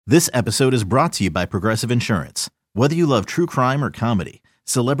This episode is brought to you by Progressive Insurance. Whether you love true crime or comedy,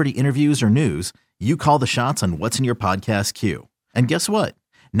 celebrity interviews or news, you call the shots on what's in your podcast queue. And guess what?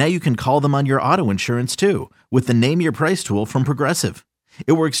 Now you can call them on your auto insurance too with the Name Your Price tool from Progressive.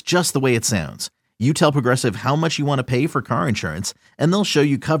 It works just the way it sounds. You tell Progressive how much you want to pay for car insurance, and they'll show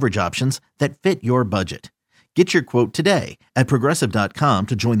you coverage options that fit your budget. Get your quote today at Progressive.com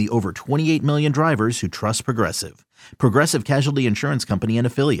to join the over 28 million drivers who trust Progressive. Progressive Casualty Insurance Company and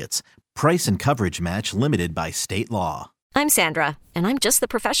Affiliates. Price and coverage match limited by state law. I'm Sandra, and I'm just the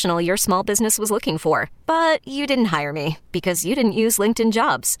professional your small business was looking for. But you didn't hire me because you didn't use LinkedIn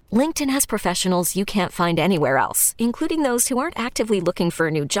Jobs. LinkedIn has professionals you can't find anywhere else, including those who aren't actively looking for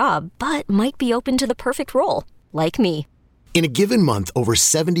a new job, but might be open to the perfect role, like me. In a given month, over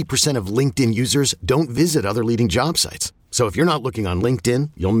 70% of LinkedIn users don't visit other leading job sites. So if you're not looking on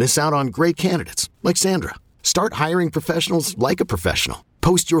LinkedIn, you'll miss out on great candidates like Sandra. Start hiring professionals like a professional.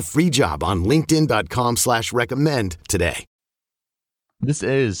 Post your free job on linkedin.com/recommend today. This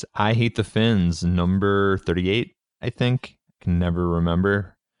is I Hate the Finns, number 38, I think. I can never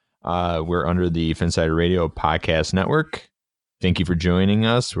remember. We're under the Finsider Radio Podcast Network. Thank you for joining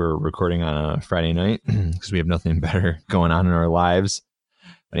us. We're recording on a Friday night because we have nothing better going on in our lives.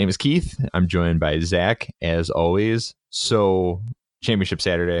 My name is Keith. I'm joined by Zach, as always. So, Championship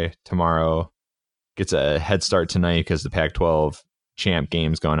Saturday tomorrow gets a head start tonight because the Pac-12 champ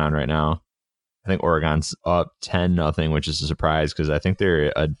game's going on right now. I think Oregon's up 10-0, which is a surprise because I think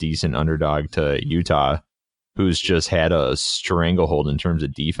they're a decent underdog to Utah, who's just had a stranglehold in terms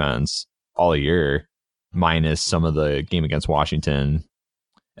of defense all year, minus some of the game against Washington.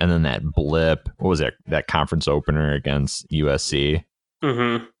 And then that blip, what was it? That conference opener against USC.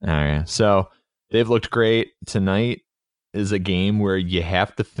 Mm-hmm. All right. So they've looked great. Tonight is a game where you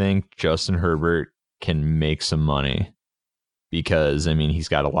have to think Justin Herbert can make some money because, I mean, he's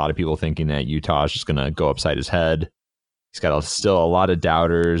got a lot of people thinking that Utah is just going to go upside his head. He's got still a lot of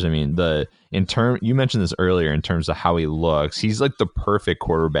doubters. I mean, you mentioned this earlier in terms of how he looks. He's like the perfect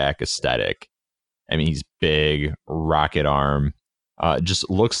quarterback aesthetic. I mean, he's big, rocket arm, just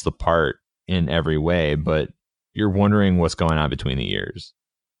looks the part in every way, but you're wondering what's going on between the ears.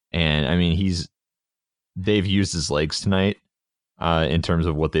 And I mean, they've used his legs tonight in terms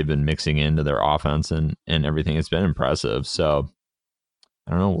of what they've been mixing into their offense and everything. It's been impressive. So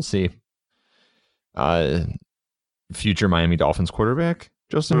I don't know. We'll see. Future Miami Dolphins quarterback,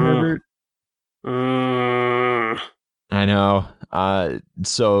 Justin Herbert. I know.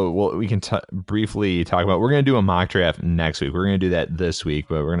 So we can briefly talk about, we're going to do a mock draft next week. We're going to do that this week,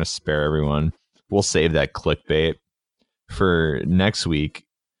 but we're going to spare everyone. We'll save that clickbait for next week.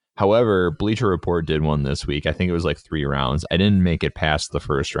 However, Bleacher Report did one this week. I think it was like 3 rounds. I didn't make it past the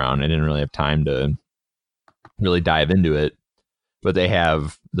first round. I didn't really have time to really dive into it, but they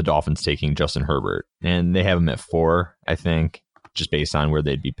have the Dolphins taking Justin Herbert, and they have him at 4, I think, just based on where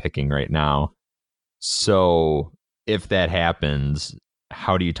they'd be picking right now. So if that happens,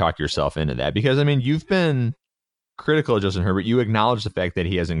 how do you talk yourself into that? Because, I mean, you've been critical of Justin Herbert. You acknowledge the fact that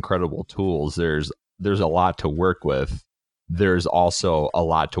he has incredible tools. There's a lot to work with. There's also a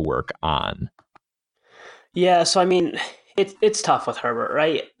lot to work on. Yeah, so I mean, it's tough with Herbert,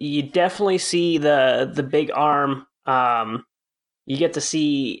 right? You definitely see the big arm. You get to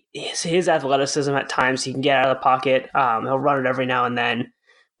see his athleticism at times. He can get out of the pocket. He'll run it every now and then,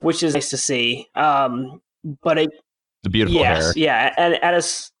 which is nice to see. But the beautiful hair. Yeah, and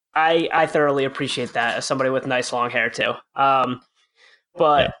I thoroughly appreciate that as somebody with nice long hair too.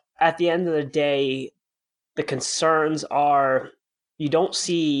 But at the end of the day, the concerns are you don't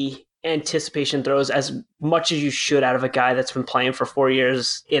see anticipation throws as much as you should out of a guy that's been playing for 4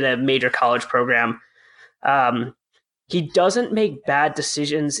 years in a major college program. He doesn't make bad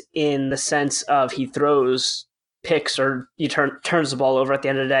decisions in the sense of he throws picks or he turns the ball over at the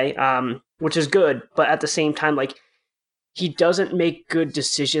end of the day, which is good. But at the same time, like, he doesn't make good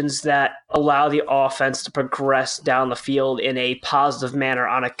decisions that allow the offense to progress down the field in a positive manner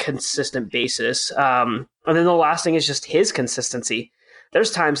on a consistent basis. And then the last thing is just his consistency.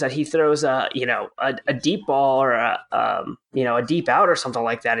 There's times that he throws a deep ball or a deep out or something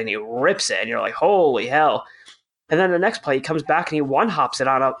like that, and he rips it, and you're like, holy hell. And then the next play, he comes back and he one-hops it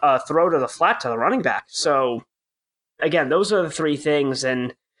on a throw to the flat to the running back. So, again, those are the 3 things,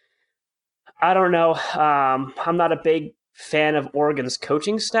 and I don't know. I'm not a big fan of Oregon's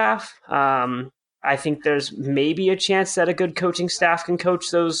coaching staff. I think there's maybe a chance that a good coaching staff can coach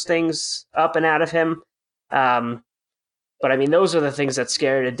those things up and out of him. But I mean, those are the things that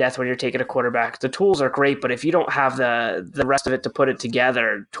scare you to death when you're taking a quarterback. The tools are great, but if you don't have the rest of it to put it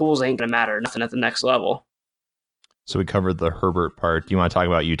together, tools ain't going to matter. Nothing at the next level. So we covered the Herbert part. Do you want to talk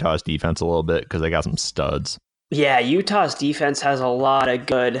about Utah's defense a little bit? Because they got some studs. Yeah, Utah's defense has a lot of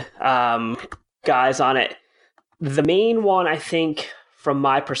good guys on it. The main one, I think, from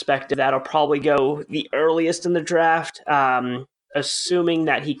my perspective, that'll probably go the earliest in the draft, assuming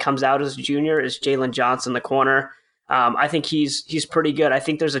that he comes out as a junior, is Jalen Johnson, the corner. I think he's pretty good. I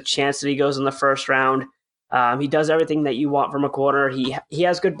think there's a chance that he goes in the first round. He does everything that you want from a corner. He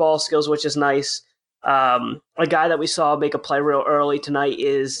has good ball skills, which is nice. A guy that we saw make a play real early tonight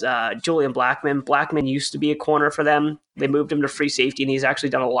is Julian Blackman. Blackman used to be a corner for them. They moved him to free safety, and he's actually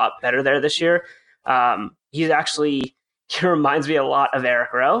done a lot better there this year. He reminds me a lot of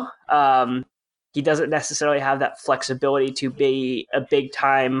Eric Rowe. He doesn't necessarily have that flexibility to be a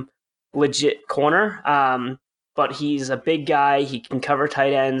big-time legit corner, but he's a big guy. He can cover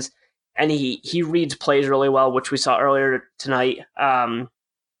tight ends, and he reads plays really well, which we saw earlier tonight.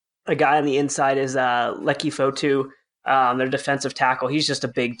 A guy on the inside is Leki Fotu, their defensive tackle. He's just a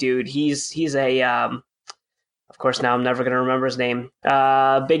big dude. He's a of course, now I'm never going to remember his name.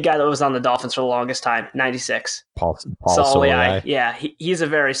 Big guy that was on the Dolphins for the longest time, 96. Paul Soliai. Yeah, he's a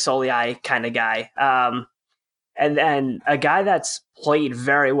very Soliai kind of guy. And then a guy that's played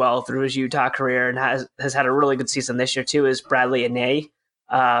very well through his Utah career and has had a really good season this year too is Bradley Anae.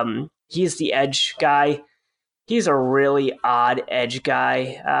 He's the edge guy. He's a really odd edge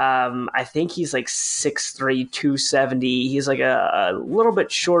guy. I think he's like 6'3", 270. He's like a little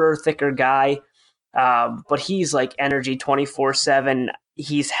bit shorter, thicker guy. But he's like energy 24/7.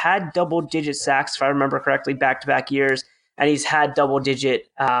 He's had double-digit sacks, if I remember correctly, back-to-back years, and he's had double-digit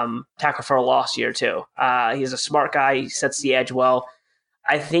tackle for a loss year too. He's a smart guy. He sets the edge well.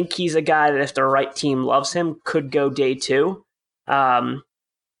 I think he's a guy that if the right team loves him, could go day two.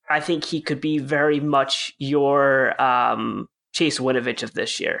 I think he could be very much your Chase Winovich of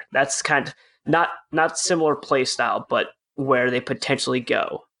this year. That's kind of not similar play style, but where they potentially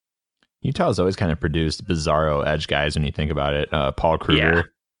go. Utah's always kind of produced bizarro edge guys when you think about it. Paul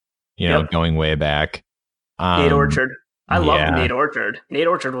Kruger, going way back. Nate Orchard. I love Nate Orchard. Nate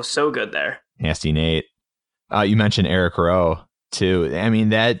Orchard was so good there. Nasty Nate. You mentioned Eric Rowe, too. I mean,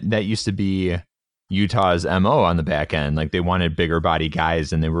 that used to be Utah's MO on the back end. Like, they wanted bigger body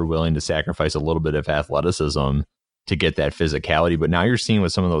guys, and they were willing to sacrifice a little bit of athleticism to get that physicality. But now you're seeing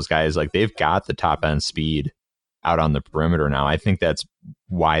with some of those guys, like, they've got the top end speed out on the perimeter now. I think that's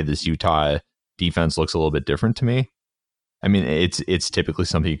why this Utah defense looks a little bit different to me. I mean, it's typically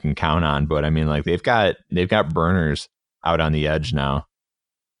something you can count on, but I mean, like, they've got burners out on the edge now.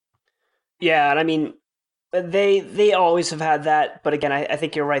 Yeah, and I mean, they always have had that, but again, I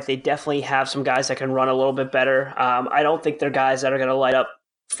think you're right. They definitely have some guys that can run a little bit better. I don't think they're guys that are going to light up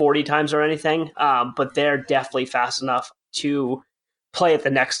 40 times or anything, but they're definitely fast enough to play at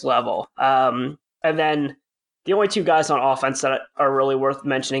the next level. And then the only two guys on offense that are really worth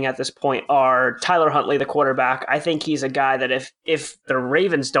mentioning at this point are Tyler Huntley, the quarterback. I think he's a guy that if the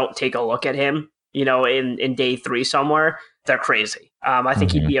Ravens don't take a look at him, in day three somewhere, they're crazy. I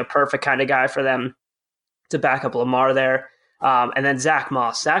think he'd be a perfect kind of guy for them to back up Lamar there. And then Zach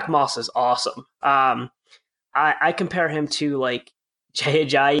Moss. Zach Moss is awesome. I compare him to like Jay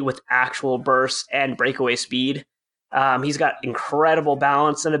Ajayi with actual burst and breakaway speed. He's got incredible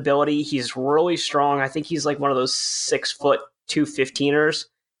balance and ability. He's really strong. I think he's like one of those 6 foot 215ers.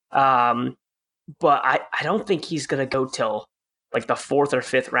 But I don't think he's going to go till like the 4th or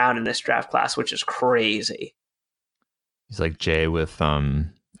 5th round in this draft class, which is crazy. He's like Jay with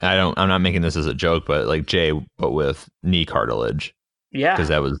I'm not making this as a joke, but like Jay, but with knee cartilage. Yeah. Because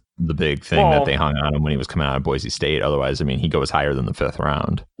that was the big thing that they hung on him when he was coming out of Boise State. Otherwise, I mean, he goes higher than the 5th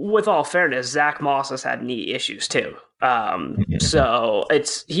round. With all fairness, Zach Moss has had knee issues too. So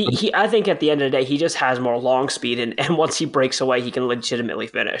it's he. I think at the end of the day, he just has more long speed, and once he breaks away, he can legitimately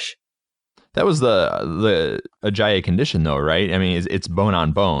finish. That was the Ajayi condition, though, right? I mean, it's bone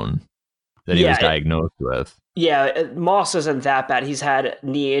on bone that he was diagnosed with. Yeah, Moss isn't that bad. He's had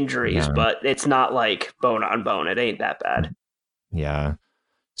knee injuries, but it's not like bone on bone. It ain't that bad. Yeah.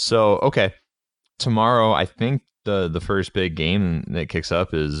 So, okay. Tomorrow, I think the first big game that kicks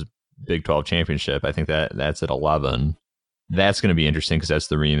up is Big 12 Championship. I think that's at 11. That's going to be interesting because that's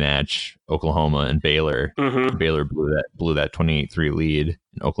the rematch, Oklahoma and Baylor. Mm-hmm. Baylor blew that 28-3 lead,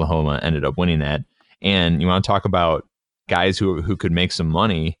 and Oklahoma ended up winning that. And you want to talk about guys who could make some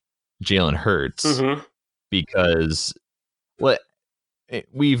money, Jalen Hurts, because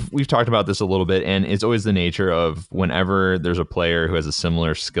we've talked about this a little bit, and it's always the nature of whenever there's a player who has a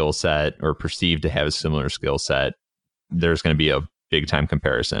similar skill set or perceived to have a similar skill set, there's going to be a big time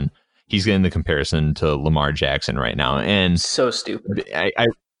comparison. He's getting the comparison to Lamar Jackson right now, and so stupid.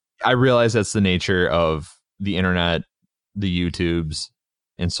 I realize that's the nature of the internet, the YouTubes,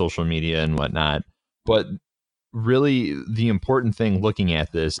 and social media and whatnot. But really, the important thing looking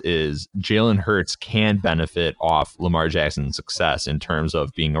at this is Jalen Hurts can benefit off Lamar Jackson's success in terms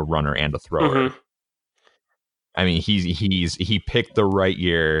of being a runner and a thrower. Mm-hmm. I mean, he picked the right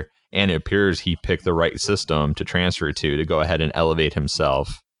year, and it appears he picked the right system to transfer to go ahead and elevate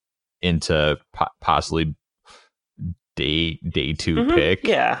himself into possibly day two pick.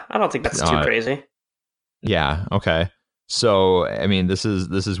 Yeah, I don't think that's too crazy. Yeah. Okay. So, I mean, this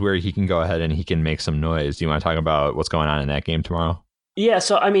is where he can go ahead and he can make some noise. Do you want to talk about what's going on in that game tomorrow? Yeah.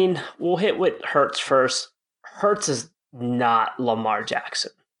 So, I mean, we'll hit with Hurts first. Hurts is not Lamar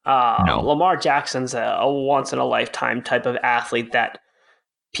Jackson. No. Lamar Jackson's a once in a lifetime type of athlete that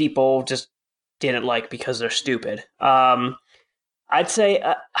people just didn't like because they're stupid. I'd say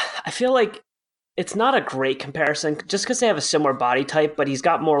I feel like it's not a great comparison just because they have a similar body type, but he's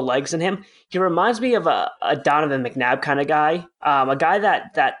got more legs than him. He reminds me of a Donovan McNabb kind of guy, a guy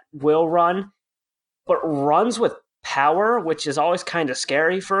that will run, but runs with power, which is always kind of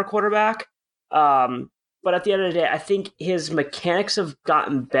scary for a quarterback. But at the end of the day, I think his mechanics have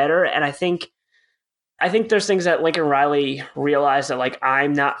gotten better, and I think there's things that Lincoln Riley realized that like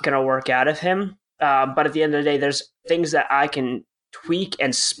I'm not going to work out of him. But at the end of the day, there's things that I can tweak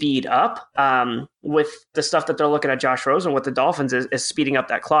and speed up with the stuff that they're looking at Josh Rosen with the Dolphins is speeding up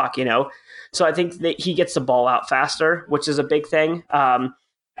that clock, you know? So I think that he gets the ball out faster, which is a big thing. And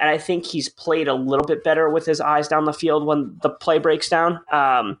I think he's played a little bit better with his eyes down the field when the play breaks down.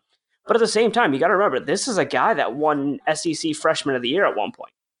 But at the same time, you got to remember, this is a guy that won SEC Freshman of the Year at one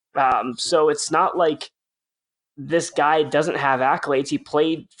point. So it's not like this guy doesn't have accolades. He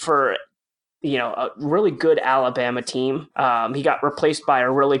played for a really good Alabama team. He got replaced by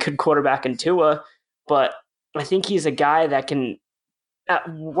a really good quarterback in Tua, but I think he's a guy that can, at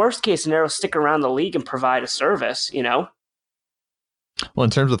worst case scenario, stick around the league and provide a service, you know? Well, in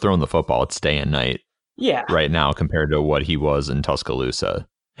terms of throwing the football, it's day and night. Yeah. Right now compared to what he was in Tuscaloosa.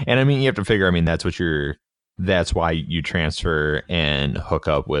 And I mean, you have to figure, I mean, that's why you transfer and hook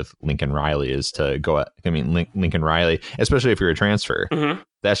up with Lincoln Riley is to go. I mean, Lincoln Riley, especially if you're a transfer,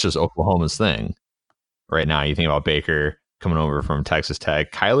 that's just Oklahoma's thing right now. You think about Baker coming over from Texas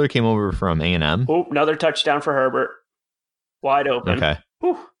Tech. Kyler came over from A&M. Oh, another touchdown for Herbert. Wide open. Okay.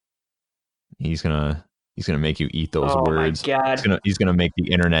 Whew. He's gonna make you eat those words. Oh my God. He's gonna make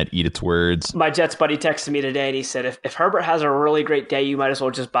the internet eat its words. My Jets buddy texted me today and he said, if Herbert has a really great day, you might as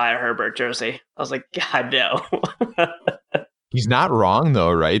well just buy a Herbert jersey. I was like, God, no. He's not wrong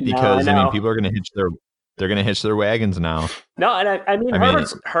though, right? Because no, I mean, people are they're gonna hitch their wagons now. No, and I mean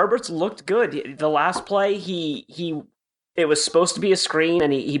Herbert's looked good. The last play, it was supposed to be a screen,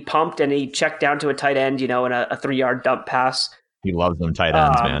 and he pumped and he checked down to a tight end, in a 3-yard dump pass. He loves them tight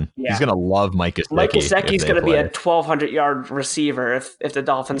ends, man. Yeah. He's gonna love Mike Gesicki. Mike Gesicki's gonna be a 1,200-yard receiver if the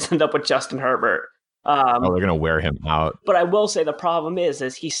Dolphins end up with Justin Herbert. They're gonna wear him out. But I will say the problem is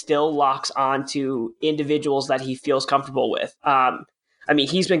he still locks on to individuals that he feels comfortable with. I mean,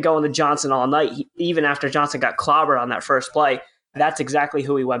 he's been going to Johnson all night. Even after Johnson got clobbered on that first play, that's exactly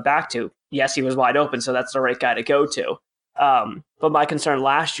who he went back to. Yes, he was wide open, so that's the right guy to go to. But my concern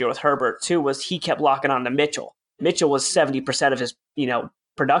last year with Herbert, too, was he kept locking on to Mitchell. Mitchell was 70% of his,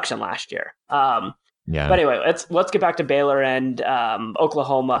 production last year. Yeah. But anyway, let's get back to Baylor and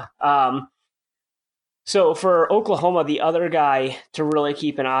Oklahoma. So for Oklahoma, the other guy to really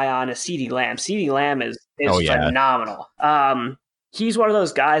keep an eye on is CeeDee Lamb. CeeDee Lamb is phenomenal. He's one of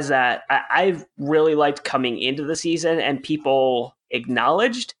those guys that I've really liked coming into the season and people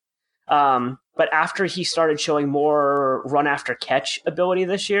acknowledged. But after he started showing more run after catch ability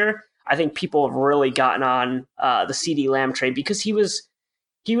this year, I think people have really gotten on the CeeDee Lamb trade because he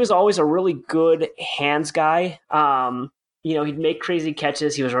was always a really good hands guy. He'd make crazy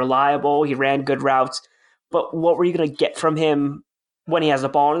catches. He was reliable. He ran good routes. But what were you going to get from him when he has the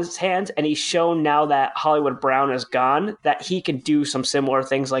ball in his hands? And he's shown now that Hollywood Brown is gone that he can do some similar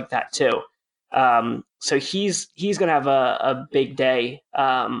things like that too. So he's going to have a big day.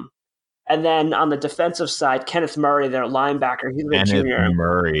 And then on the defensive side, Kenneth Murray, their linebacker, he's a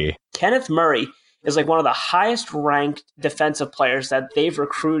junior. Kenneth Murray is like one of the highest ranked defensive players that they've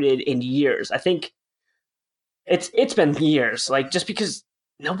recruited in years. I think it's been years, like just because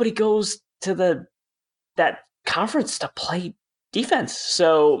nobody goes to that conference to play defense.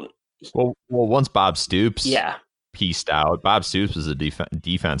 So well, once Bob Stoops pieced out, Bob Stoops was a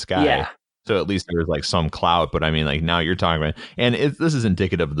defense guy. Yeah. So at least there was like some clout, but I mean, like now you're talking about, and this is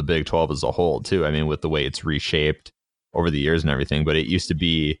indicative of the Big 12 as a whole too. I mean, with the way it's reshaped over the years and everything, but it used to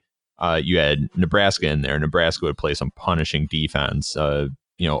be you had Nebraska in there. Nebraska would play some punishing defense.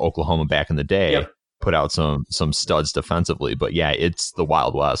 Oklahoma back in the day put out some studs defensively. But yeah, it's the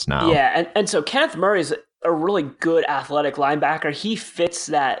Wild West now. Yeah, and so Kenneth Murray's a really good athletic linebacker. He fits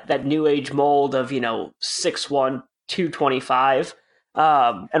that new age mold of 6'1", 225,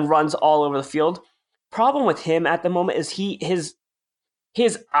 and runs all over the field. Problem with him at the moment is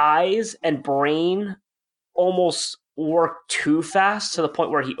his eyes and brain almost work too fast to the point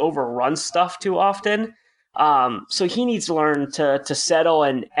where he overruns stuff too often. So he needs to learn to settle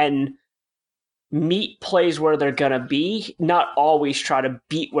and meet plays where they're going to be, not always try to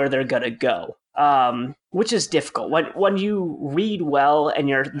beat where they're going to go, which is difficult. When you read well and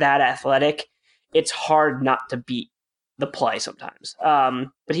you're that athletic, it's hard not to beat the play sometimes.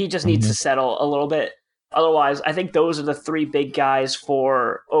 But he just needs to settle a little bit. Otherwise, I think those are the three big guys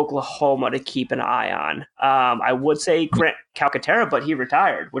for Oklahoma to keep an eye on. I would say Grant Calcaterra, but he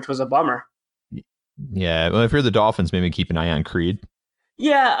retired, which was a bummer. Yeah, well, if you're the Dolphins, maybe keep an eye on Creed.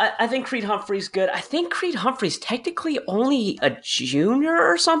 Yeah, I think Creed Humphrey's good. I think Creed Humphrey's technically only a junior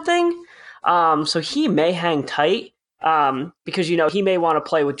or something, so he may hang tight because, he may want to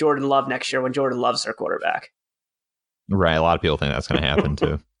play with Jordan Love next year when Jordan Love's their quarterback. Right, a lot of people think that's going to happen,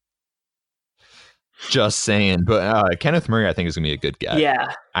 too. Just saying. But Kenneth Murray, I think, is going to be a good guy.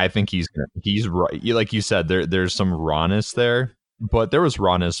 Yeah. I think he's right. Like you said, there's some rawness there. But there was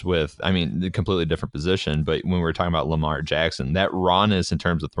rawness with, a completely different position. But when we were talking about Lamar Jackson, that rawness in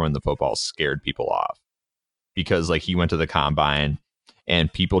terms of throwing the football scared people off. Because, he went to the combine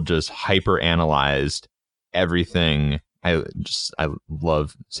and people just hyper analyzed everything. I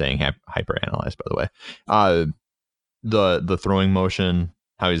love saying hyper analyzed, by the way. The throwing motion,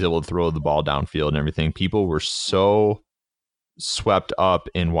 how he's able to throw the ball downfield and everything. People were so swept up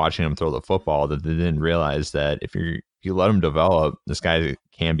in watching him throw the football that they didn't realize that if you let him develop, this guy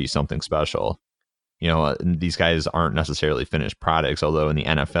can be something special. These guys aren't necessarily finished products, although in the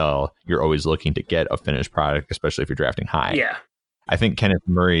NFL, you're always looking to get a finished product, especially if you're drafting high. Yeah. I think Kenneth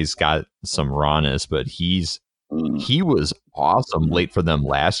Murray's got some rawness, but he was awesome late for them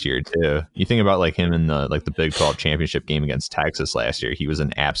last year too. You think about him in the Big 12 championship game against Texas last year. He was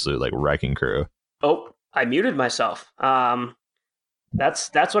an absolute wrecking crew. Oh, I muted myself.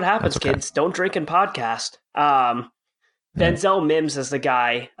 That's what happens, okay. Kids. Don't drink and podcast. Denzel Mims is the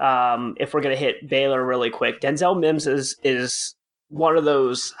guy. If we're gonna hit Baylor really quick, Denzel Mims is one of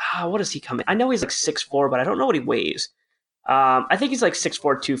those. What does he come in? I know he's 6'4", but I don't know what he weighs. I think he's 6'4",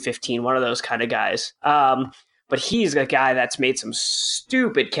 215, one of those kind of guys. But he's a guy that's made some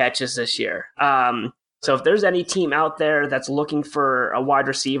stupid catches this year. So if there's any team out there that's looking for a wide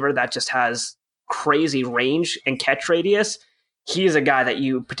receiver that just has crazy range and catch radius, he is a guy that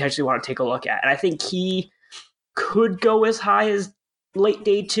you potentially want to take a look at. And I think he could go as high as late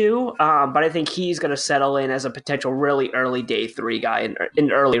day 2, but I think he's going to settle in as a potential really early day 3 guy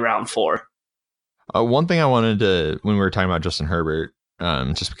in early round 4. One thing I wanted to, when we were talking about Justin Herbert,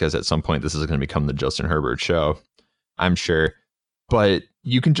 just because at some point this is going to become the Justin Herbert show, I'm sure, but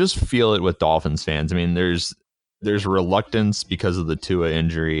you can just feel it with Dolphins fans. There's reluctance because of the Tua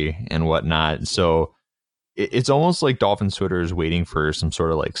injury and whatnot. So it's almost like Dolphins Twitter is waiting for some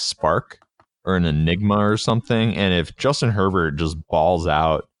sort of spark or an enigma or something. And if Justin Herbert just balls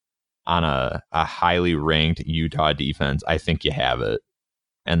out on a highly ranked Utah defense, I think you have it.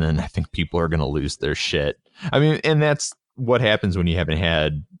 And then I think people are going to lose their shit. And that's what happens when you haven't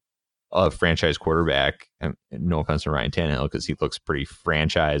had a franchise quarterback. No offense to Ryan Tannehill, because he looks pretty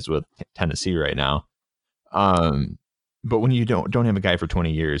franchised with Tennessee right now. But when you don't have a guy for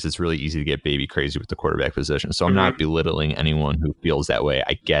 20 years, it's really easy to get baby crazy with the quarterback position. So I'm not belittling anyone who feels that way.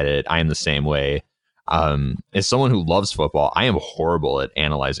 I get it. I am the same way. As someone who loves football, I am horrible at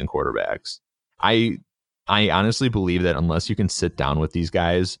analyzing quarterbacks. I honestly believe that unless you can sit down with these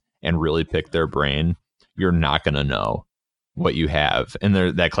guys and really pick their brain, you're not going to know what you have. And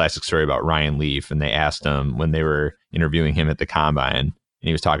that classic story about Ryan Leaf, and they asked him when they were interviewing him at the combine, and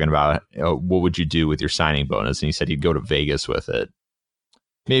he was talking about, what would you do with your signing bonus? And he said he'd go to Vegas with it.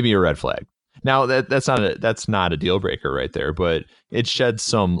 Maybe a red flag. Now that's not a deal breaker right there, but it sheds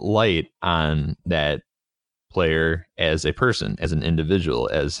some light on that player as a person, as an individual,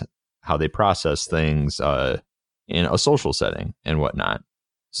 as how they process things in a social setting and whatnot.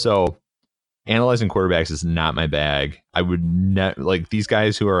 So analyzing quarterbacks is not my bag. I would these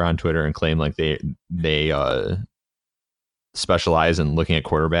guys who are on Twitter and claim they specialize in looking at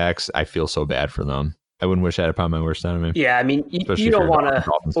quarterbacks. I feel so bad for them. I wouldn't wish that upon my worst enemy. Yeah, you don't want to.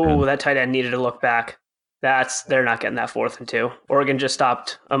 Oh, that tight end needed to look back. They're not getting that 4th and 2. Oregon just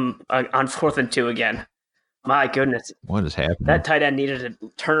stopped on 4th and 2 again. My goodness, what is happening? That tight end needed to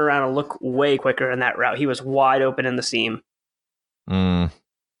turn around and look way quicker in that route. He was wide open in the seam.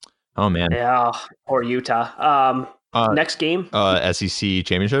 Oh man. Yeah, or Utah. Uh, Next game. SEC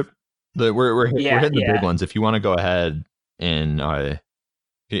championship. We're Yeah, hitting the big yeah. ones. If you want to go ahead and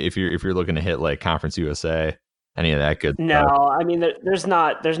if you're looking to hit like Conference USA, any of that good No, stuff. I mean there's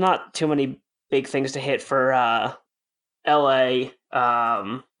not too many big things to hit for LA,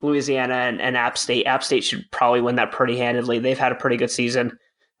 Louisiana, and App State. App State should probably win that pretty handedly. They've had a pretty good season.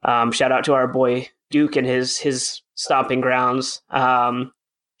 Shout out to our boy Duke and his stomping grounds.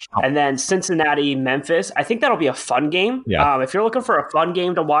 And then Cincinnati, Memphis. I think that'll be a fun game. Yeah. If you're looking for a fun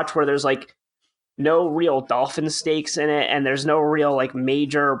game to watch where there's like no real Dolphin stakes in it and there's no real like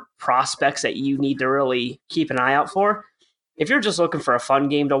major prospects that you need to really keep an eye out for. If you're just looking for a fun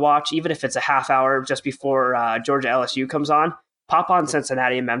game to watch, even if it's a half hour just before Georgia LSU comes on, pop on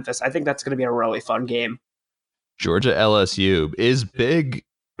Cincinnati and Memphis. I think that's going to be a really fun game. Georgia LSU is big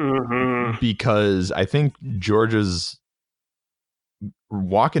because I think Georgia's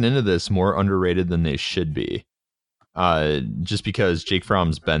walking into this more underrated than they should be. Just because Jake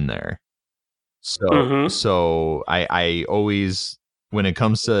Fromm's been there. So I always, when it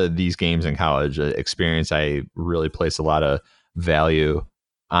comes to these games in college experience, I really place a lot of value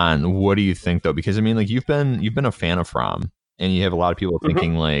on. What do you think though? Because I mean, like you've been a fan of Fromm, and you have a lot of people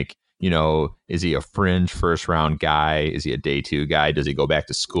thinking like, is he a fringe first round guy? Is he a day two guy? Does he go back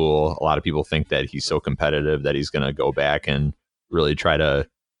to school? A lot of people think that he's so competitive that he's going to go back and really try to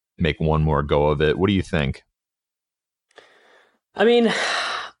make one more go of it. What do you think? I mean,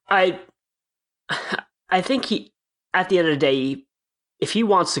 I think he, at the end of the day, if he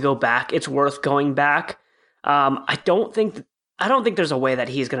wants to go back, it's worth going back. I don't think there's a way that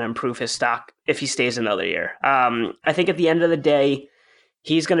he's going to improve his stock if he stays another year. I think at the end of the day,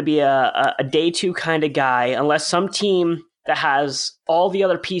 he's going to be a day two kind of guy, unless some team that has all the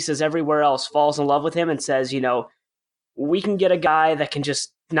other pieces everywhere else falls in love with him and says, we can get a guy that can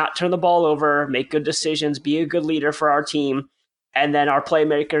just not turn the ball over, make good decisions, be a good leader for our team, and then our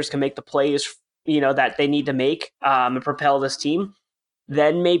playmakers can make the plays, that they need to make and propel this team.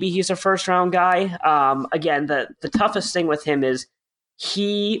 Then maybe he's a first round guy. Again, the toughest thing with him is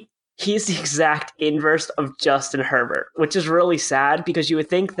he's the exact inverse of Justin Herbert, which is really sad because you would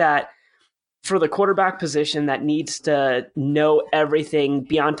think that for the quarterback position that needs to know everything,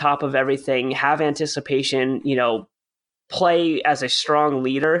 be on top of everything, have anticipation, play as a strong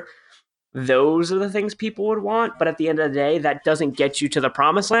leader, those are the things people would want. But at the end of the day, that doesn't get you to the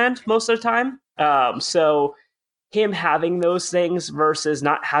promised land most of the time. So him having those things versus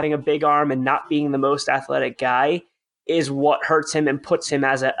not having a big arm and not being the most athletic guy is what hurts him and puts him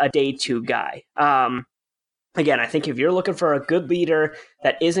as a day two guy. Again, I think if you're looking for a good leader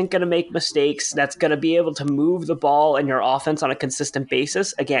that isn't going to make mistakes, that's going to be able to move the ball in your offense on a consistent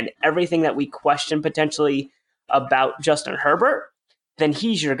basis, again, everything that we question potentially about Justin Herbert, then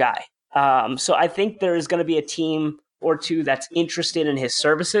he's your guy. So I think there is going to be a team or two that's interested in his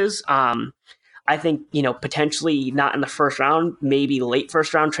services. I think, potentially not in the first round, maybe late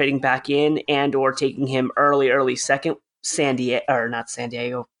first round, trading back in and or taking him early second.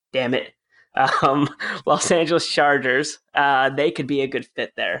 Los Angeles Chargers. They could be a good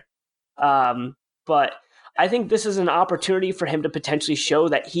fit there. But I think this is an opportunity for him to potentially show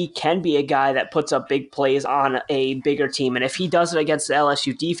that he can be a guy that puts up big plays on a bigger team. And if he does it against the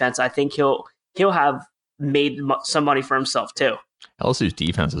LSU defense, I think he'll have made some money for himself too. LSU's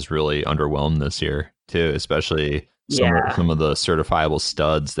defense is really underwhelmed this year too, especially some of the certifiable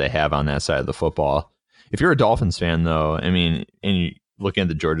studs they have on that side of the football. If you're a Dolphins fan though, I mean, and you looking at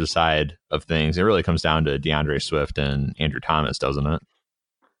the Georgia side of things, it really comes down to DeAndre Swift and Andrew Thomas, doesn't it?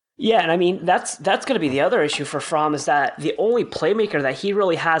 Yeah, and I mean that's going to be the other issue for Fromm is that the only playmaker that he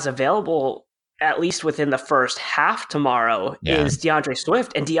really has available, at least within the first half tomorrow, is DeAndre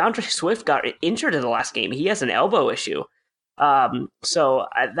Swift, and DeAndre Swift got injured in the last game. He has an elbow issue, so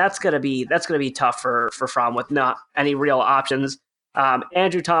that's going to be tough for Fromm with not any real options.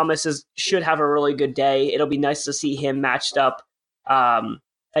 Andrew Thomas should have a really good day. It'll be nice to see him matched up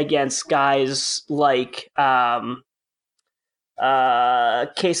against guys like Chason,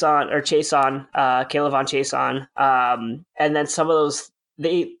 Caleb on Chason. And then some of those,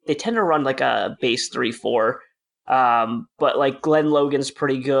 they tend to run like a base 3-4. But like Glenn Logan's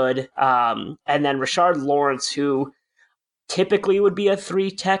pretty good. And then Rashard Lawrence, who typically would be a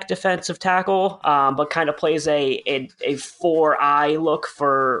 3-tech defensive tackle, but kind of plays a 4-eye look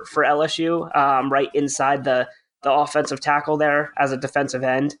for LSU, right inside the offensive tackle there as a defensive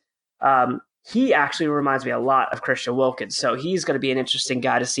end. He actually reminds me a lot of Christian Wilkins, so he's going to be an interesting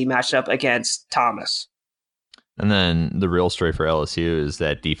guy to see matched up against Thomas. And then the real story for LSU is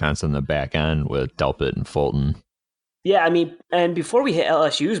that defense in the back end with Delpit and Fulton. Yeah, I mean, and before we hit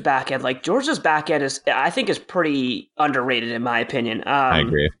LSU's back end, like Georgia's back end I think, is pretty underrated in my opinion. I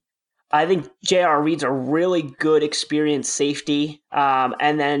agree. I think J.R. Reed's a really good, experienced safety,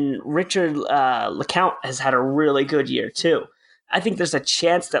 and then Richard LeCount has had a really good year too. I think there's a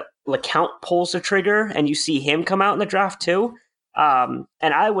chance that LeCount pulls the trigger and you see him come out in the draft too. And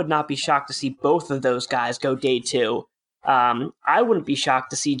I would not be shocked to see both of those guys go day two. I wouldn't be shocked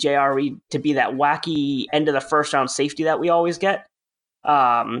to see J.R. Reed to be that wacky end of the first round safety that we always get.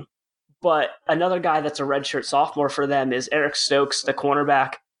 But another guy that's a redshirt sophomore for them is Eric Stokes, the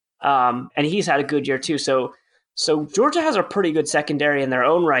cornerback. And he's had a good year too. So Georgia has a pretty good secondary in their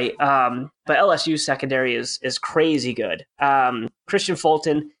own right. But LSU's secondary is crazy good. Christian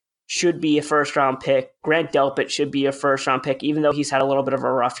Fulton should be a first round pick. Grant Delpit should be a first round pick, even though he's had a little bit of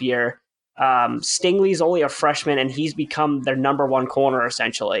a rough year. Stingley's only a freshman and he's become their number one corner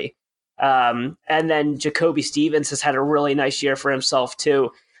essentially. And then Jacoby Stevens has had a really nice year for himself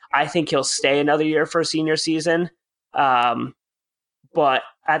too. I think he'll stay another year for a senior season. But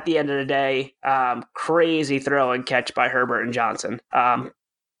at the end of the day, crazy throw and catch by Herbert and Johnson. But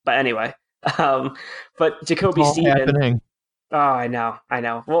anyway, but Jacoby Stevens. Happening. Oh, I know.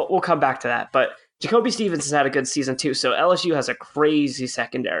 We'll come back to that. But Jacoby Stevens has had a good season too. So LSU has a crazy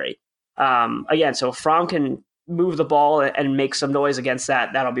secondary. Again, so if Fromm can move the ball and make some noise against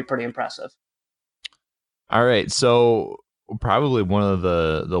that, that'll be pretty impressive. All right. So probably one of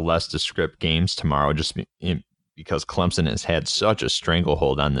the less descript games tomorrow, just because Clemson has had such a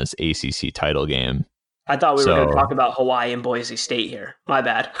stranglehold on this ACC title game. I thought we were going to talk about Hawaii and Boise State here. My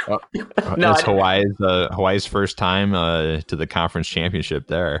bad. No, it's Hawaii's first time to the conference championship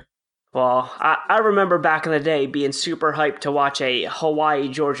there. Well, I remember back in the day being super hyped to watch a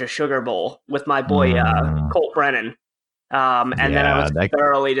Hawaii-Georgia Sugar Bowl with my boy Colt Brennan. And then I was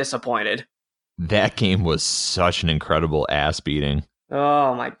thoroughly disappointed. That game was such an incredible ass beating.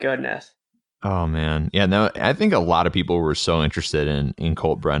 Oh, my goodness. Oh, man. Yeah, no, I think a lot of people were so interested in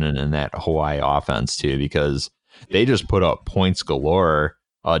Colt Brennan and that Hawaii offense, too, because they just put up points galore.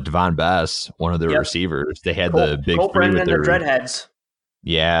 Devon Bess, one of their receivers, they had the big Colt three Brennan with and their Dreadheads.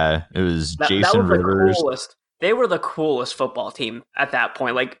 Yeah, it was Jason Rivers. The coolest. They were the coolest football team at that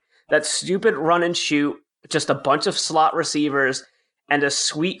point. Like that stupid run and shoot, just a bunch of slot receivers and a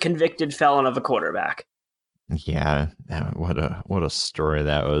sweet convicted felon of a quarterback. Yeah, what a story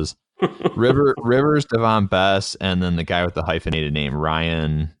that was. Rivers, Devon Bess, and then the guy with the hyphenated name,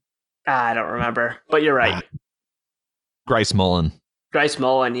 Ryan. I don't remember, but you're right. Grice Mullen. Grice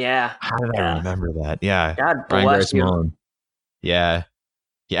Mullen, yeah. How did I remember that? Yeah. God bless you. Mullen. Yeah.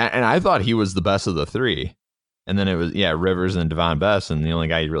 Yeah, and I thought he was the best of the three. And then it was, Rivers and Devon Bess, and the only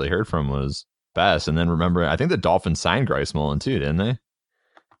guy you really heard from was Bess. And then remember, I think the Dolphins signed Grice Mullen too, didn't they?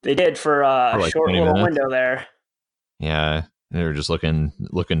 They did for a short little window there. Yeah, they were just looking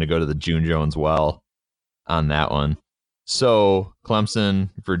to go to the June Jones well on that one. So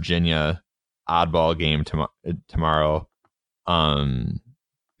Clemson, Virginia, oddball game tomorrow.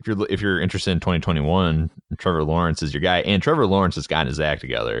 If you're interested in 2021, Trevor Lawrence is your guy, and Trevor Lawrence has gotten his act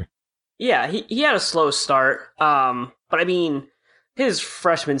together. Yeah, he had a slow start, but I mean, his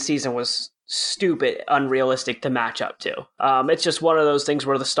freshman season was stupid, unrealistic to match up to. It's just one of those things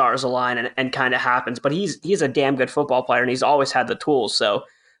where the stars align and kind of happens. But he's a damn good football player, and he's always had the tools, so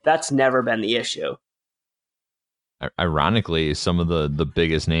that's never been the issue. Ironically, some of the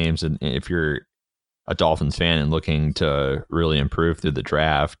biggest names, and if you're a Dolphins fan and looking to really improve through the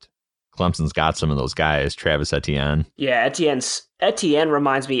draft, Clemson's got some of those guys. Travis Etienne. Yeah, Etienne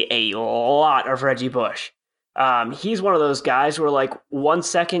reminds me a lot of Reggie Bush. He's one of those guys where, like, 1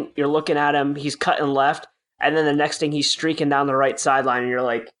 second you're looking at him, he's cutting left, and then the next thing he's streaking down the right sideline, and you're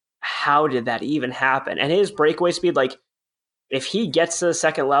like, how did that even happen? And his breakaway speed, like, if he gets to the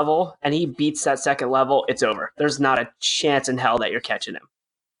second level and he beats that second level, it's over. There's not a chance in hell that you're catching him.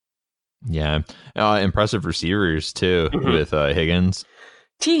 Yeah. Impressive receivers, too, with Higgins.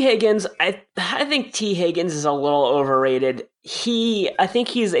 T. Higgins, I think T. Higgins is a little overrated. I think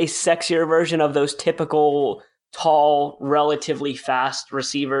he's a sexier version of those typical tall, relatively fast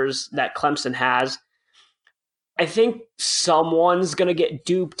receivers that Clemson has. I think someone's going to get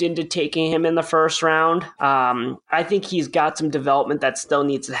duped into taking him in the first round. I think he's got some development that still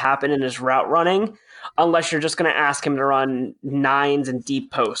needs to happen in his route running, unless you're just going to ask him to run nines and deep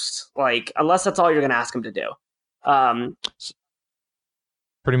posts. Like, unless that's all you're going to ask him to do.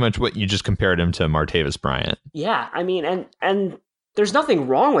 Pretty much what you just compared him to Martavis Bryant. Yeah, I mean, and there's nothing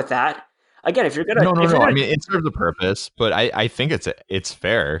wrong with that. Again, if you're gonna no. I mean, it serves a purpose, but I think it's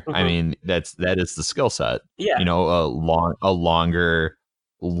fair. I mean, that is the skill set. Yeah, a longer,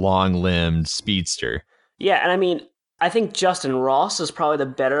 long-limbed speedster. Yeah, and I mean, I think Justin Ross is probably the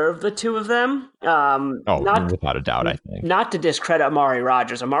better of the two of them. Without a doubt, I think. Not to discredit Amari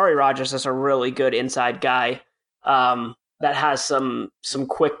Rogers. Amari Rogers is a really good inside guy that has some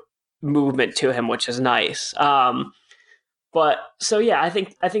quick movement to him, which is nice. But so yeah, I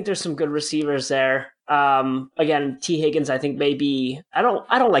think there's some good receivers there. Again, T. Higgins, I think maybe I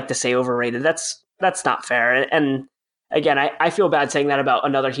don't like to say overrated. That's not fair. And again, I feel bad saying that about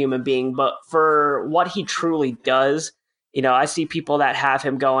another human being, but for what he truly does, I see people that have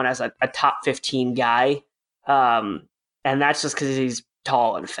him going as a top 15 guy, and that's just because he's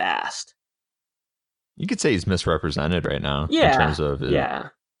tall and fast. You could say he's misrepresented right now. Yeah, in terms of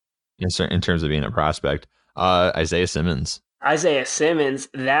in terms of being a prospect. Isaiah Simmons,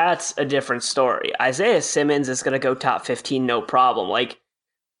 that's a different story. Isaiah Simmons is going to go top 15, no problem. Like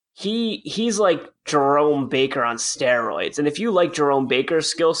he's like Jerome Baker on steroids. And if you like Jerome Baker's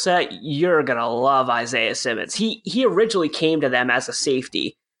skill set, you're going to love Isaiah Simmons. He originally came to them as a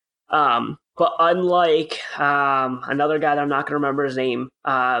safety. But unlike another guy that I'm not going to remember his name,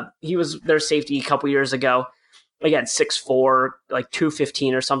 he was their safety a couple years ago. Again, 6'4", like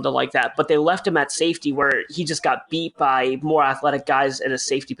 215 or something like that. But they left him at safety where he just got beat by more athletic guys in a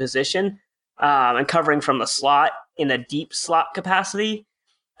safety position and covering from the slot in a deep slot capacity.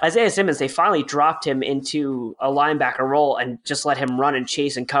 Isaiah Simmons, they finally dropped him into a linebacker role and just let him run and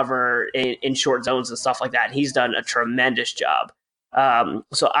chase and cover in short zones and stuff like that. And he's done a tremendous job.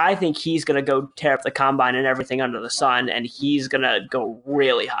 So I think he's going to go tear up the combine and everything under the sun, and he's going to go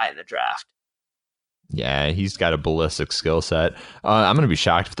really high in the draft. Yeah, he's got a ballistic skill set. I'm going to be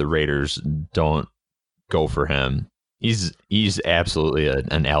shocked if the Raiders don't go for him. He's absolutely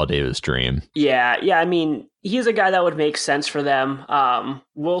an Al Davis dream. Yeah. I mean, he's a guy that would make sense for them.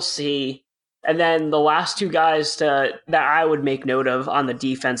 We'll see. And then the last two guys that I would make note of on the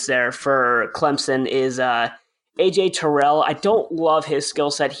defense there for Clemson is AJ Terrell. I don't love his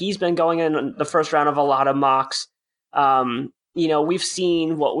skill set. He's been going in the first round of a lot of mocks. We've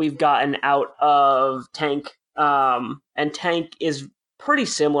seen what we've gotten out of Tank, and Tank is pretty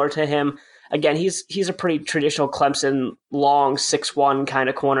similar to him. Again, he's a pretty traditional Clemson, long 6'1" kind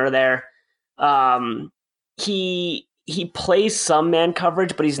of corner there. He plays some man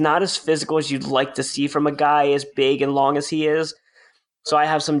coverage, but he's not as physical as you'd like to see from a guy as big and long as he is. So I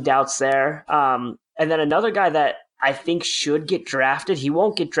have some doubts there. And then another guy that I think should get drafted, he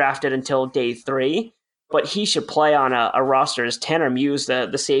won't get drafted until day 3, but he should play on a roster is Tanner Muse,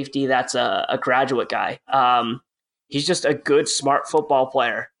 the safety that's a graduate guy. He's just a good, smart football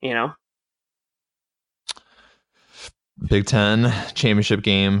player, Big Ten championship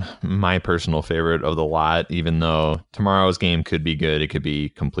game, my personal favorite of the lot, even though tomorrow's game could be good. It could be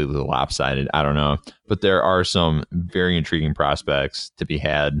completely lopsided. I don't know. But there are some very intriguing prospects to be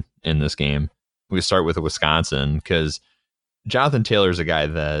had in this game. We start with Wisconsin because Jonathan Taylor is a guy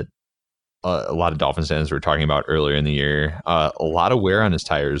that a lot of Dolphins fans were talking about earlier in the year. A lot of wear on his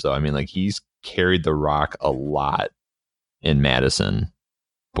tires, though. I mean, like he's carried the rock a lot in Madison,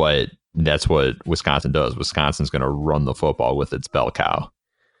 but that's what Wisconsin does. Wisconsin's going to run the football with its bell cow.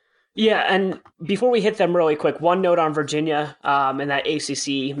 Yeah, and before we hit them really quick, one note on Virginia and that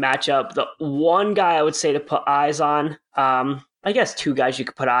ACC matchup. The one guy I would say to put eyes on, I guess two guys you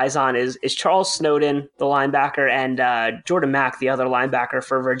could put eyes on is Charles Snowden, the linebacker, and Jordan Mack, the other linebacker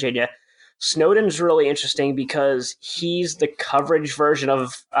for Virginia. Snowden's really interesting because he's the coverage version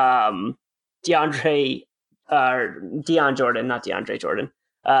of Dion Jordan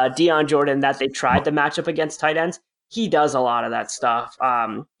that they tried to match up against tight ends. He does a lot of that stuff.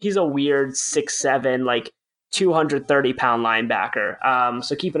 He's a weird 6'7", like 230-pound linebacker.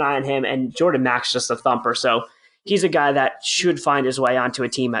 So keep an eye on him. And Jordan Mack's just a thumper. So he's a guy that should find his way onto a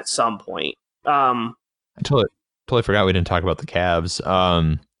team at some point. I totally forgot we didn't talk about the Cavs.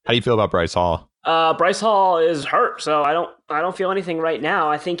 How do you feel about Bryce Hall? Bryce Hall is hurt, so I don't feel anything right now.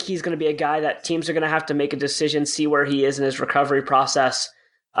 I think he's going to be a guy that teams are going to have to make a decision, see where he is in his recovery process,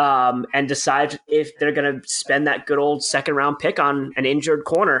 and decide if they're going to spend that good old second-round pick on an injured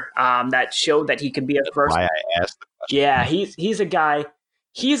corner that showed that he could be a first. Why I asked the question. Yeah, he's a guy.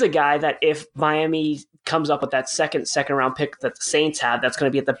 He's a guy that if Miami comes up with that second-round pick that the Saints have, that's going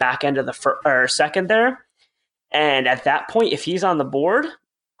to be at the back end of the second there. And at that point, if he's on the board,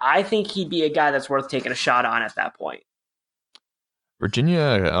 I think he'd be a guy that's worth taking a shot on at that point.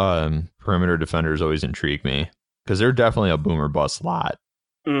 Virginia perimeter defenders always intrigue me because they're definitely a boomer bust lot.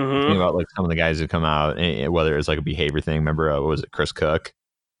 Mm-hmm. Think about like some of the guys who come out, whether it's like a behavior thing. Remember, what was it Chris Cook?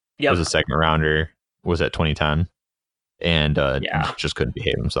 Yep. Was a second rounder. Was at 2010, and just couldn't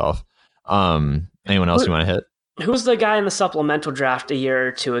behave himself. Anyone else you want to hit? Who's the guy in the supplemental draft a year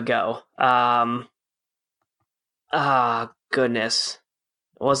or two ago? Goodness.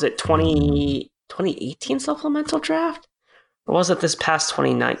 Was it 2018 supplemental draft? Or was it this past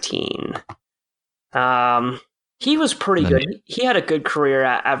 2019? He was pretty good. He had a good career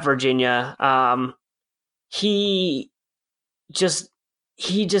at Virginia. He just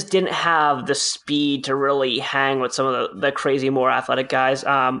didn't have the speed to really hang with some of the crazy, more athletic guys.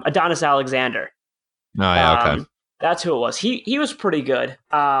 Adonis Alexander. Oh, yeah, okay. That's who it was. He was pretty good.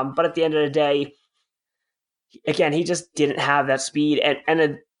 But at the end of the day, again, he just didn't have that speed.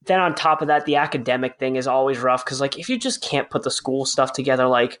 And then on top of that, the academic thing is always rough because, like, if you just can't put the school stuff together,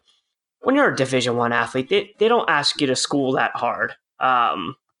 like when you're a Division I athlete, they don't ask you to school that hard.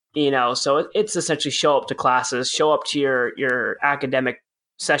 So it's essentially show up to classes, show up to your academic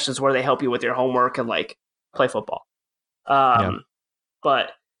sessions where they help you with your homework and like play football.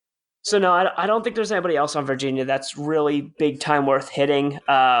 But so no, I don't think there's anybody else on Virginia that's really big time worth hitting.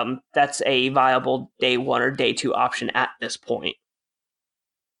 That's a viable day 1 or day 2 option at this point.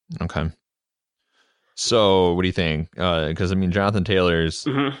 Okay. So what do you think? Because I mean, Jonathan Taylor's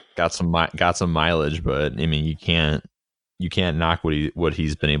got some mileage, but I mean, you can't knock what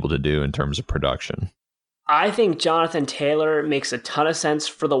he's been able to do in terms of production. I think Jonathan Taylor makes a ton of sense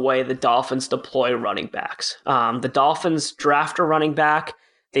for the way the Dolphins deploy running backs. The Dolphins draft a running back.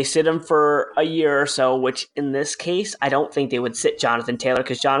 They sit him for a year or so, which in this case, I don't think they would sit Jonathan Taylor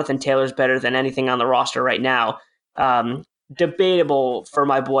because Jonathan Taylor's better than anything on the roster right now. Debatable for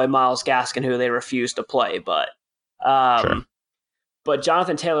my boy Myles Gaskin, who they refuse to play, but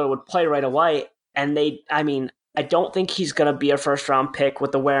Jonathan Taylor would play right away, and I don't think he's going to be a first-round pick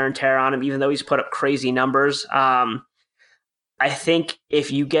with the wear and tear on him, even though he's put up crazy numbers. I think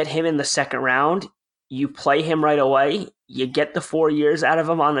if you get him in the second round, you play him right away, you get the 4 years out of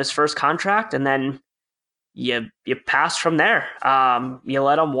him on his first contract, and then you pass from there. You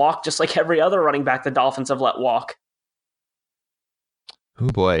let him walk just like every other running back the Dolphins have let walk. Oh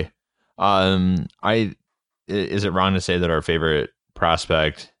boy. Is it wrong to say that our favorite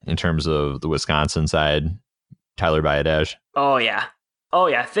prospect in terms of the Wisconsin side, Tyler Biadasz? Oh yeah.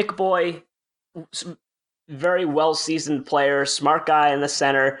 Thick boy, very well-seasoned player, smart guy in the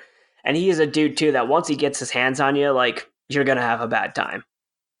center. And he is a dude too that once he gets his hands on you, like, you're going to have a bad time.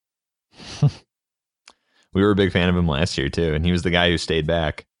 We were a big fan of him last year too. And he was the guy who stayed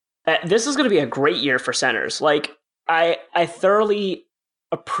back. This is going to be a great year for centers. Like, I thoroughly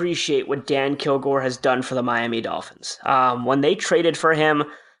appreciate what Dan Kilgore has done for the Miami Dolphins. When they traded for him,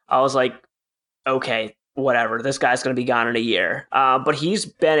 I was like, okay, whatever. This guy's going to be gone in a year. But he's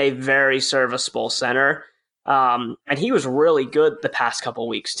been a very serviceable center. And he was really good the past couple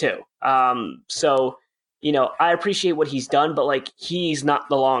weeks too. So, I appreciate what he's done, but like, he's not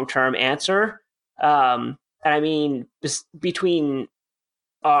the long-term answer. And I mean, between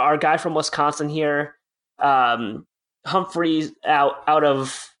our guy from Wisconsin here, Humphreys out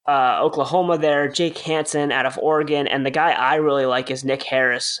of Oklahoma there, Jake Hansen out of Oregon, and the guy I really like is Nick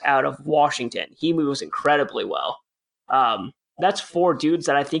Harris out of Washington. He moves incredibly well. That's 4 dudes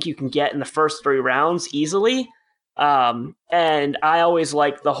that I think you can get in the first 3 rounds easily. And I always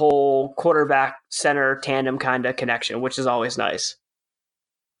like the whole quarterback center tandem kind of connection, which is always nice.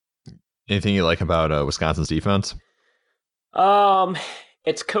 Anything you like about Wisconsin's defense?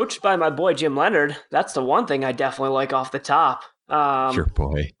 It's coached by my boy Jim Leonard. That's the one thing I definitely like off the top. Your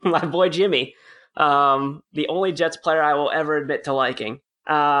boy. My boy Jimmy. The only Jets player I will ever admit to liking.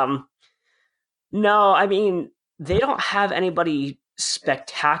 No, I mean, they don't have anybody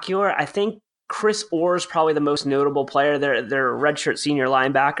spectacular. I think Chris Orr is probably the most notable player. They're redshirt senior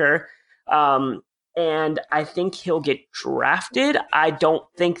linebacker. And I think he'll get drafted. I don't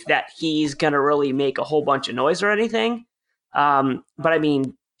think that he's going to really make a whole bunch of noise or anything. But I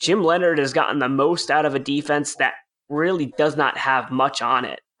mean, Jim Leonard has gotten the most out of a defense that really does not have much on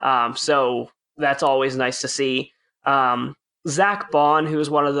it. So that's always nice to see. Zach Bond, who's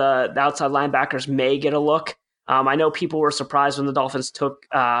one of the outside linebackers, may get a look. I know people were surprised when the Dolphins took,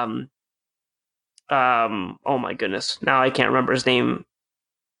 oh my goodness, now I can't remember his name.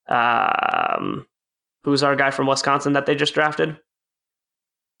 Who's our guy from Wisconsin that they just drafted?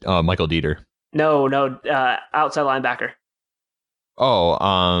 Michael Dieter. No, outside linebacker.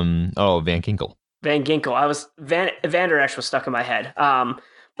 Van Ginkel. Van Ginkel. Vander Esch was stuck in my head.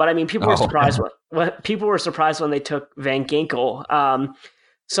 But I mean, people were surprised when they took Van Ginkel.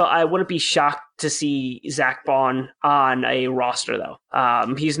 So I wouldn't be shocked to see Zach Bond on a roster, though.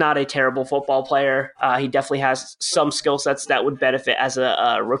 He's not a terrible football player. He definitely has some skill sets that would benefit as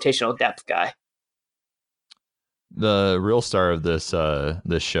a rotational depth guy. The real star of this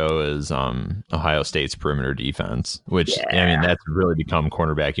show is Ohio State's perimeter defense, which I mean, that's really become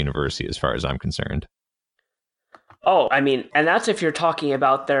cornerback university as far as I'm concerned. Oh, I mean, and that's if you're talking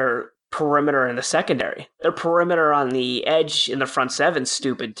about their perimeter in the secondary. Their perimeter on the edge in the front seven's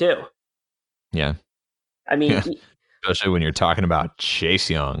stupid too. Yeah. I mean, Yeah. Especially when you're talking about Chase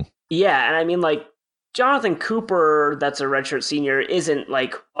Young. yeah, and I mean, like, Jonathan Cooper, that's a redshirt senior, isn't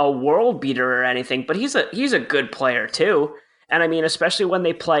like a world beater or anything, but he's a good player too. And I mean, especially when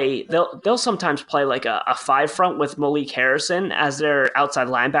they play, they'll sometimes play like a five front with Malik Harrison as their outside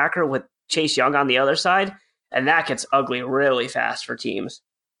linebacker with Chase Young on the other side, and that gets ugly really fast for teams.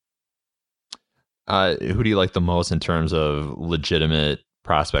 Who do you like the most in terms of legitimate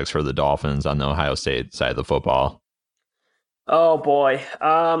prospects for the Dolphins on the Ohio State side of the football? Oh boy.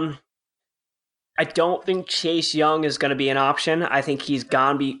 I don't think Chase Young is going to be an option. I think he's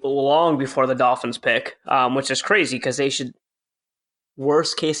gone long before the Dolphins pick, which is crazy because they should,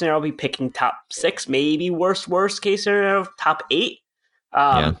 worst case scenario, be picking top 6, maybe worst case scenario, top 8.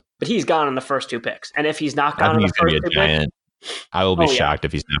 Yeah. But he's gone in the first 2 picks. And if he's not I gone in think the he's going first to be 2 a picks, giant. I will be yeah. shocked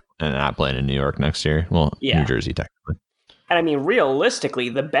if he's not playing in New York next year. Well, Yeah. New Jersey, technically. And I mean, realistically,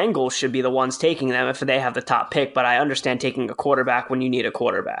 the Bengals should be the ones taking them if they have the top pick, but I understand taking a quarterback when you need a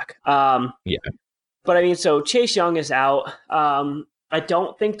quarterback. Yeah. But I mean, so Chase Young is out. I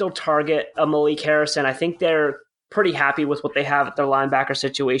don't think they'll target a Malik Harrison. I think they're pretty happy with what they have at their linebacker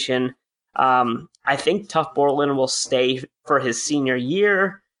situation. I think Tuff Borland will stay for his senior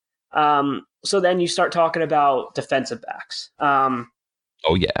year. So then you start talking about defensive backs.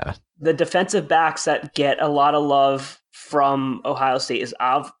 Oh, yeah. The defensive backs that get a lot of love from Ohio State is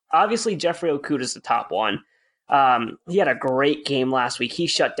obviously Jeffrey Okudah is the top one. He had a great game last week. He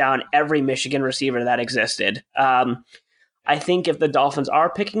shut down every Michigan receiver that existed. I think if the Dolphins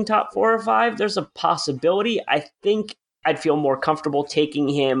are picking top 4 or 5, there's a possibility. I think I'd feel more comfortable taking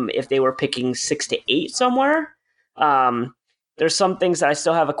him if they were picking 6 to 8 somewhere. There's some things that I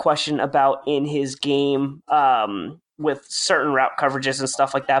still have a question about in his game with certain route coverages and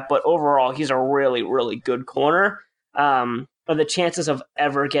stuff like that. But overall, he's a really, really good corner. But the chances of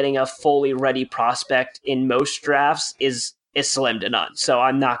ever getting a fully ready prospect in most drafts is slim to none. So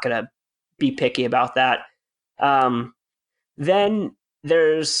I'm not going to be picky about that. Then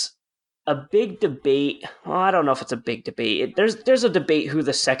there's a big debate. Well, I don't know if it's a big debate. There's a debate who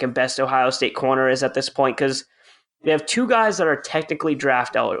the second best Ohio State corner is at this point because they have 2 guys that are technically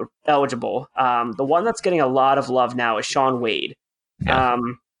draft eligible. The one that's getting a lot of love now is Shaun Wade. Yeah.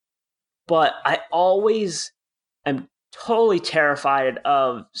 But I always am totally terrified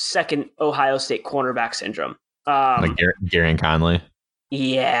of second Ohio State cornerback syndrome. Like Gary Conley.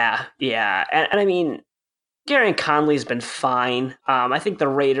 Yeah. And I mean, Gary Conley's been fine. I think the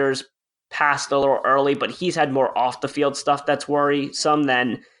Raiders passed a little early, but he's had more off-the-field stuff that's worrisome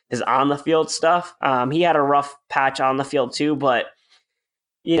than his on-the-field stuff. He had a rough patch on the field too, but,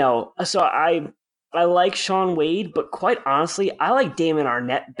 so I like Shaun Wade, but quite honestly, I like Damon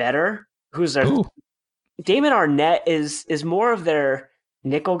Arnett better, who's their... Ooh. Damon Arnett is more of their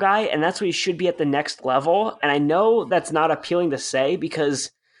nickel guy, and that's what he should be at the next level. And I know that's not appealing to say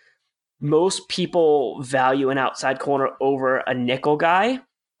because most people value an outside corner over a nickel guy,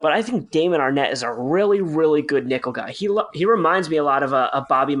 but I think Damon Arnett is a really, really good nickel guy. He reminds me a lot of a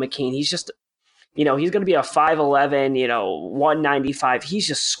Bobby McCain. He's just, he's going to be a 5'11", 195. He's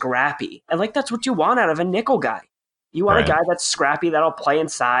just scrappy. And that's what you want out of a nickel guy. You want a guy that's scrappy, that'll play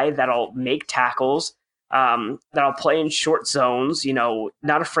inside, that'll make tackles, that'll play in short zones,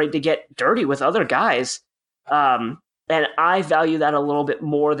 not afraid to get dirty with other guys. And I value that a little bit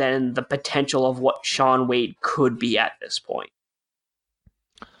more than the potential of what Shaun Wade could be at this point.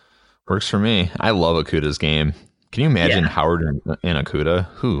 Works for me. I love Okudah's game. Can you imagine Howard and Okudah?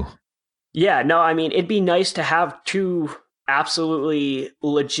 Who? Yeah, no, I mean, it'd be nice to have 2 absolutely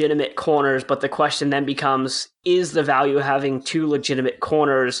legitimate corners, but the question then becomes, is the value of having 2 legitimate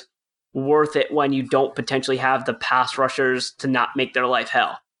corners worth it when you don't potentially have the pass rushers to not make their life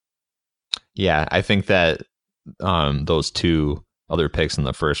hell? Yeah, I think that those 2 other picks in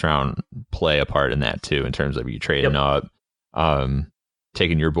the first round play a part in that too, in terms of you trading up,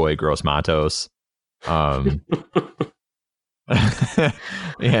 taking your boy Gross Matos. Yeah,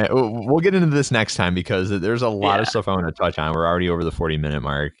 we'll get into this next time because there's a lot of stuff I want to touch on. We're already over the 40-minute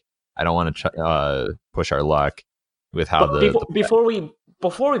mark. I don't want to push our luck with how before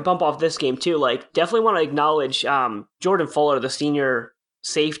we bump off this game too, definitely want to acknowledge Jordan Fuller, the senior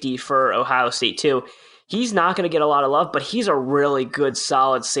safety for Ohio State too. He's not going to get a lot of love, but he's a really good,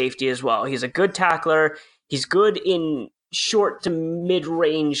 solid safety as well. He's a good tackler. He's good in short to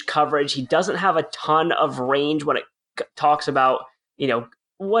mid-range coverage. He doesn't have a ton of range when it talks about,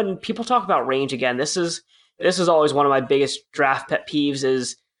 when people talk about range again, this is always one of my biggest draft pet peeves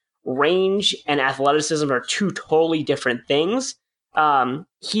is range and athleticism are two totally different things.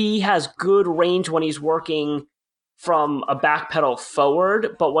 He has good range when he's working from a back pedal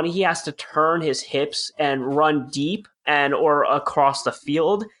forward, but when he has to turn his hips and run deep and or across the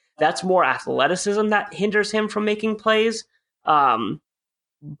field, that's more athleticism that hinders him from making plays.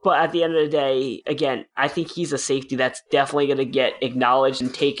 But at the end of the day, again, I think he's a safety that's definitely going to get acknowledged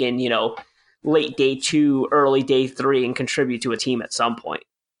and taken, late day 2, early day 3, and contribute to a team at some point.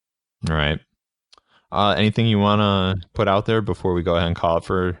 All right. Anything you want to put out there before we go ahead and call it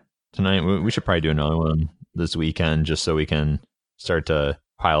for tonight? We should probably do another one this weekend just so we can start to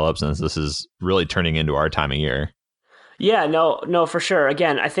pile up, since this is really turning into our time of year. Yeah, no, for sure.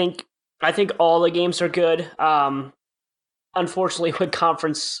 Again, I think all the games are good. Unfortunately, with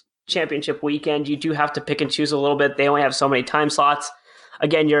conference championship weekend, you do have to pick and choose a little bit. They only have so many time slots.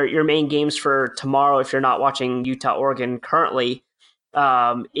 Again, your main games for tomorrow, if you're not watching Utah, Oregon currently,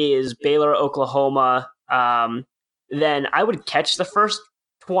 is Baylor, Oklahoma. Then I would catch the first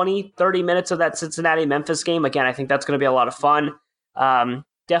 20, 30 minutes of that Cincinnati-Memphis game. Again, I think that's going to be a lot of fun.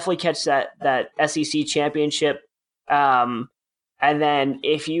 Definitely catch that SEC championship. And then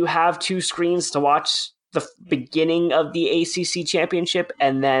if you have 2 screens to watch the beginning of the ACC championship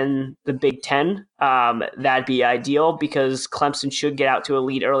and then the Big Ten, that'd be ideal, because Clemson should get out to a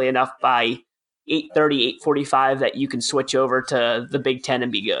lead early enough by 8:30, 8:45 that you can switch over to the Big Ten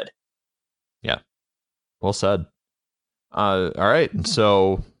and be good. Yeah. Well said. All right.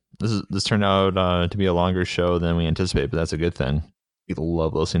 So this turned out to be a longer show than we anticipated, but that's a good thing. We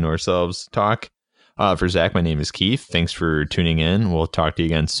love listening to ourselves talk. For Zach, my name is Keith. Thanks for tuning in. We'll talk to you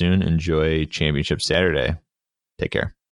again soon. Enjoy Championship Saturday. Take care.